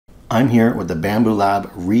I'm here with the Bambu Lab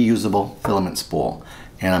Reusable Filament Spool,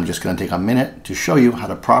 and I'm just going to take a minute to show you how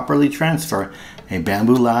to properly transfer a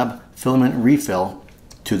Bambu Lab filament refill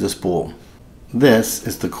to the spool. This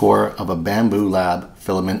is the core of a Bambu Lab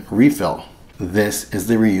filament refill. This is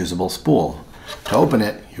the reusable spool. To open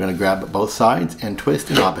it, you're going to grab both sides and twist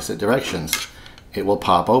in opposite directions. It will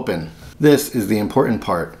pop open. This is the important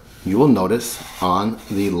part. You will notice on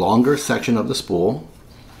the longer section of the spool,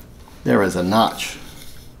 there is a notch.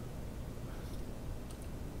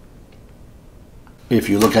 If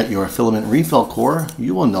you look at your filament refill core,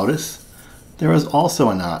 you will notice there is also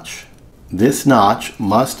a notch. This notch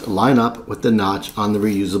must line up with the notch on the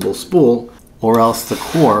reusable spool, or else the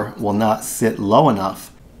core will not sit low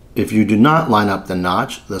enough. If you do not line up the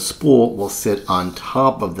notch, the spool will sit on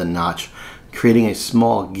top of the notch, creating a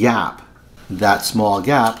small gap. That small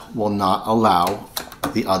gap will not allow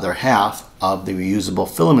the other half of the reusable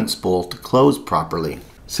filament spool to close properly.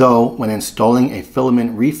 So when installing a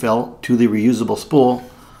filament refill to the reusable spool,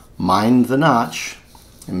 mind the notch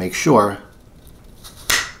and make sure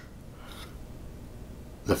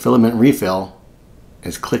the filament refill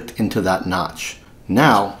is clicked into that notch.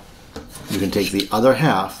 Now you can take the other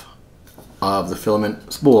half of the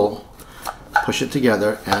filament spool, push it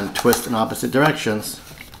together and twist in opposite directions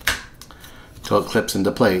till it clips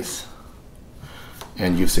into place,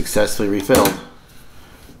 and you've successfully refilled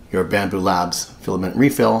your Bambu Labs filament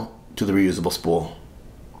refill to the reusable spool.